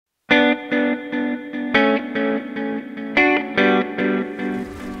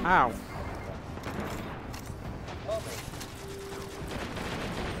Ow.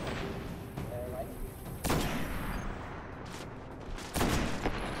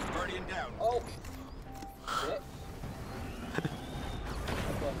 Guardian down. Oh. Shit.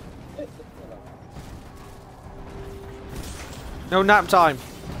 No nap time.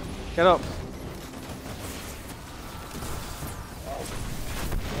 Get up.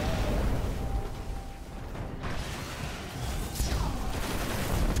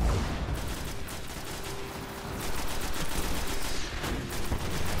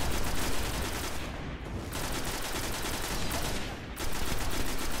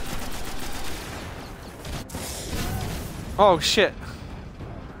 Oh shit.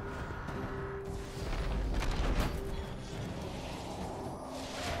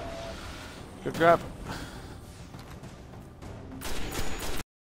 Good grab.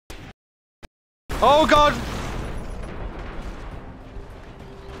 Oh god!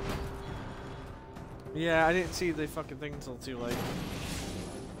 Yeah, I didn't see the fucking thing until too late.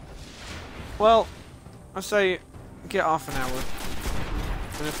 Well, I say get off an hour.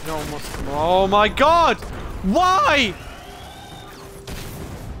 And if no one wants to come. Oh my god! Why?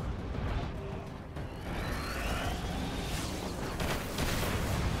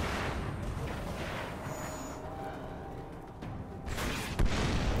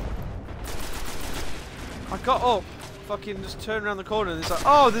 I got up, fucking just turned around the corner and it's like,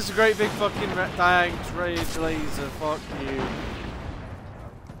 oh, this is a great big fucking thanks, rage laser, fuck you.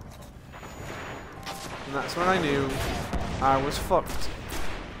 And that's when I knew I was fucked.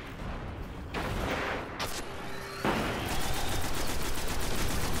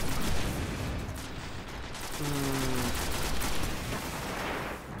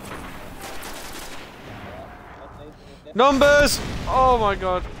 Numbers! Oh my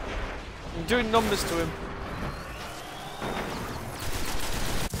god. I'm doing numbers to him.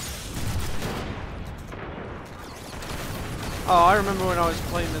 Oh, I remember when I was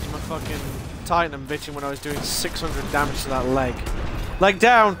playing as my fucking Titan and bitching when I was doing 600 damage to that leg. Leg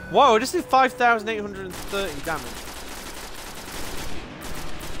down! Whoa, this did 5,830 damage.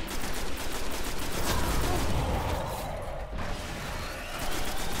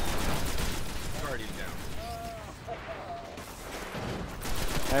 Guardian down.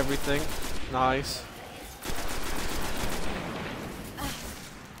 Everything. Nice.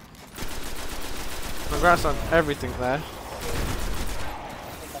 Congrats on everything there.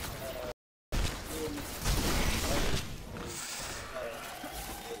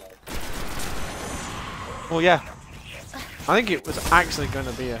 Well, yeah. I think it was actually going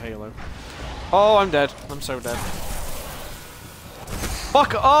to be a Halo. Oh, I'm dead. I'm so dead.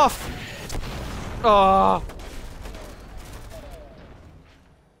 Fuck off! Oh.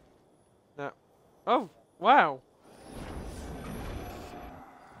 No. Oh, wow.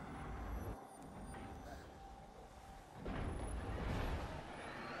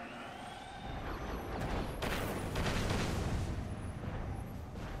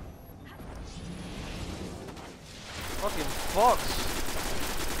 Fucking Fox.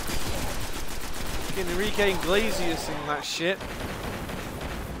 Fucking Enrique Iglesias and that shit.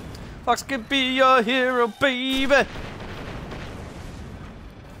 Fox can be your hero, baby.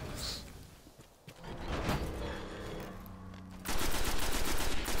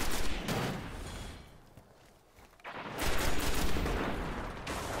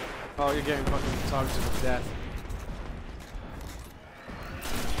 Oh, you're getting fucking targeted to death.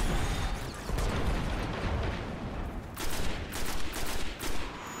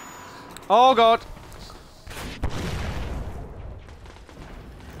 Oh god!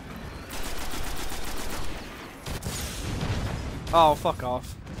 Oh, fuck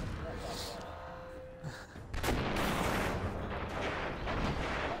off.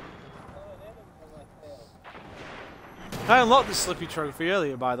 I unlocked the Slippy trophy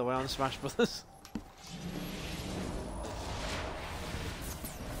earlier, by the way, on Smash Brothers.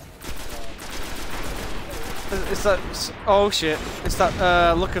 It's that. Oh shit! It's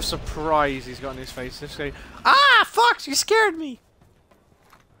that look of surprise he's got on his face. He's going, ah, Fox, you scared me.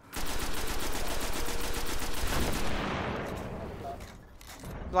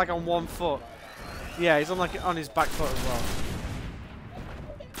 Like on one foot. Yeah, he's on like on his back foot as well.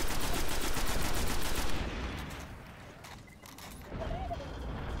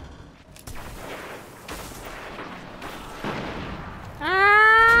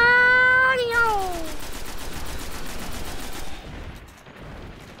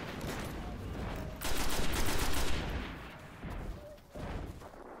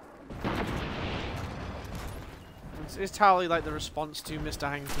 It's totally like the response to Mr.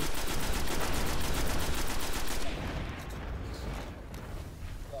 Hanky.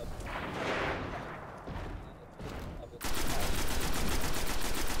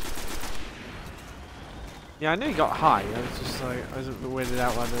 Yeah, I knew he got high. I was just like, I was a bit weirded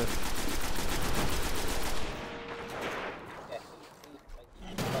out by the. Yeah,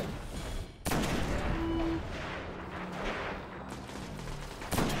 he's like,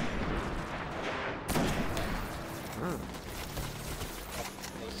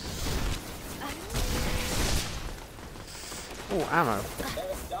 Oh, ammo.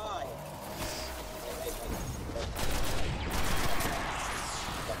 never die.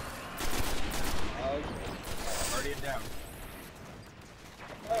 Already down.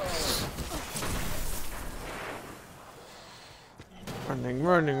 Running,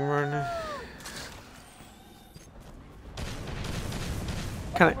 running, running.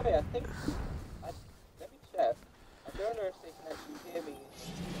 Can I? By the way, I think. Let me check. I don't know if they can actually hear me.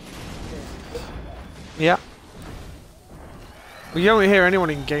 Yeah. Well, you don't hear anyone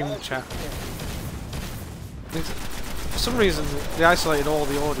in game chat. For some reason, they isolated all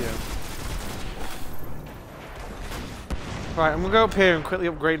the audio. Right, I'm gonna go up here and quickly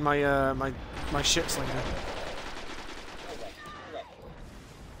upgrade my my shit slinger.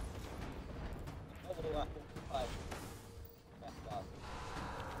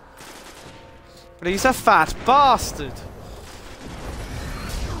 But he's a fat bastard.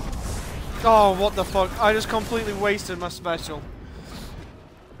 Oh, what the fuck! I just completely wasted my special.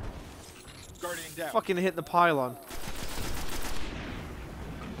 Guardian down. Fucking hit the pylon.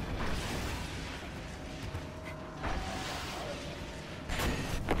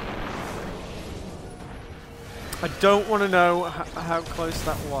 I don't want to know how close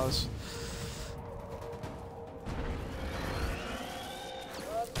that was.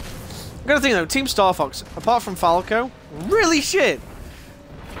 I gotta think though, Team Starfox, apart from Falco, really shit.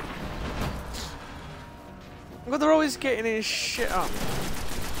 But they're always getting his shit up.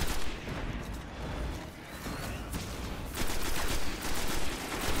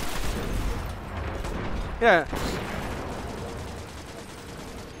 Yeah.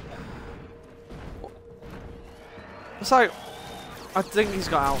 It's like, I think he's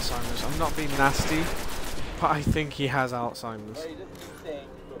got Alzheimer's. I'm not being nasty, but I think he has Alzheimer's.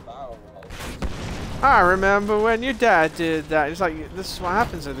 I remember when your dad did that. It's like, this is what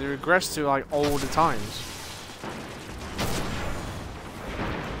happens, they regress to like older times.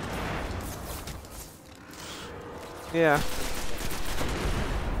 Yeah.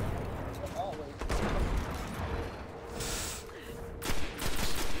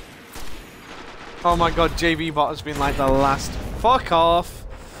 Oh my god, JB Bot has been like the last. Fuck off!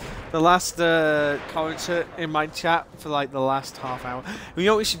 The last commenter in my chat for like the last half hour. You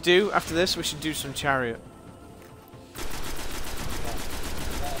know what we should do after this? We should do some Chariot.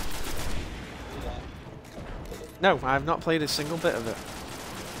 No, I have not played a single bit of it.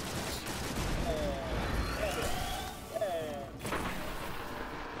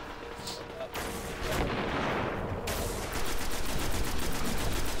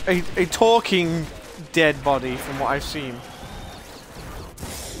 A talking dead body from what I've seen.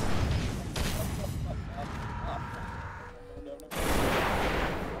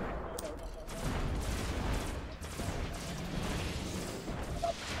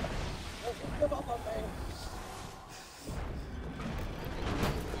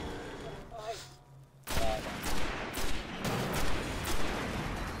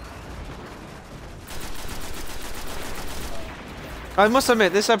 I must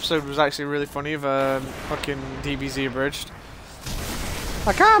admit, this episode was actually really funny of fucking DBZ abridged.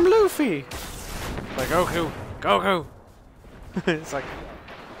 Like, I'm Luffy! Like, Goku! Goku! It's like...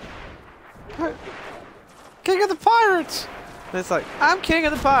 King of the Pirates! And it's like, I'm King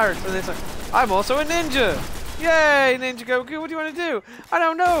of the Pirates! And it's like, I'm also a ninja! Yay, Ninja Goku, what do you want to do? I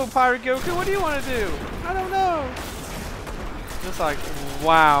don't know, Pirate Goku, what do you want to do? I don't know! It's like,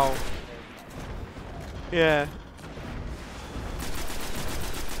 wow. Yeah.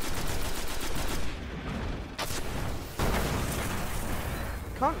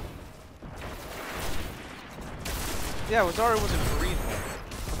 Can't. Yeah, Wazaru was a green one.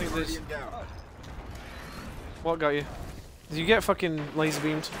 I think there's. What got you? Did you get fucking laser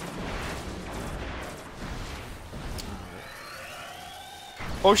beamed?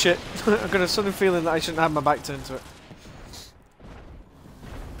 Oh shit! I've got a sudden feeling that I shouldn't have my back turned to it.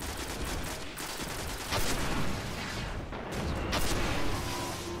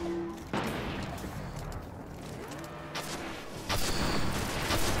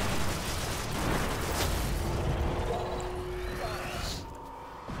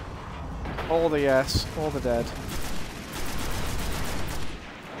 All the yes, all the dead.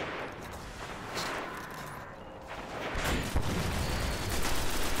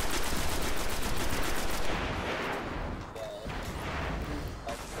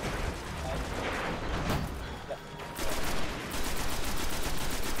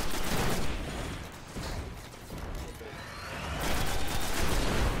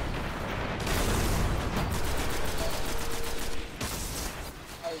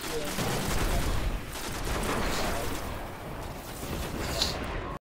 Yeah.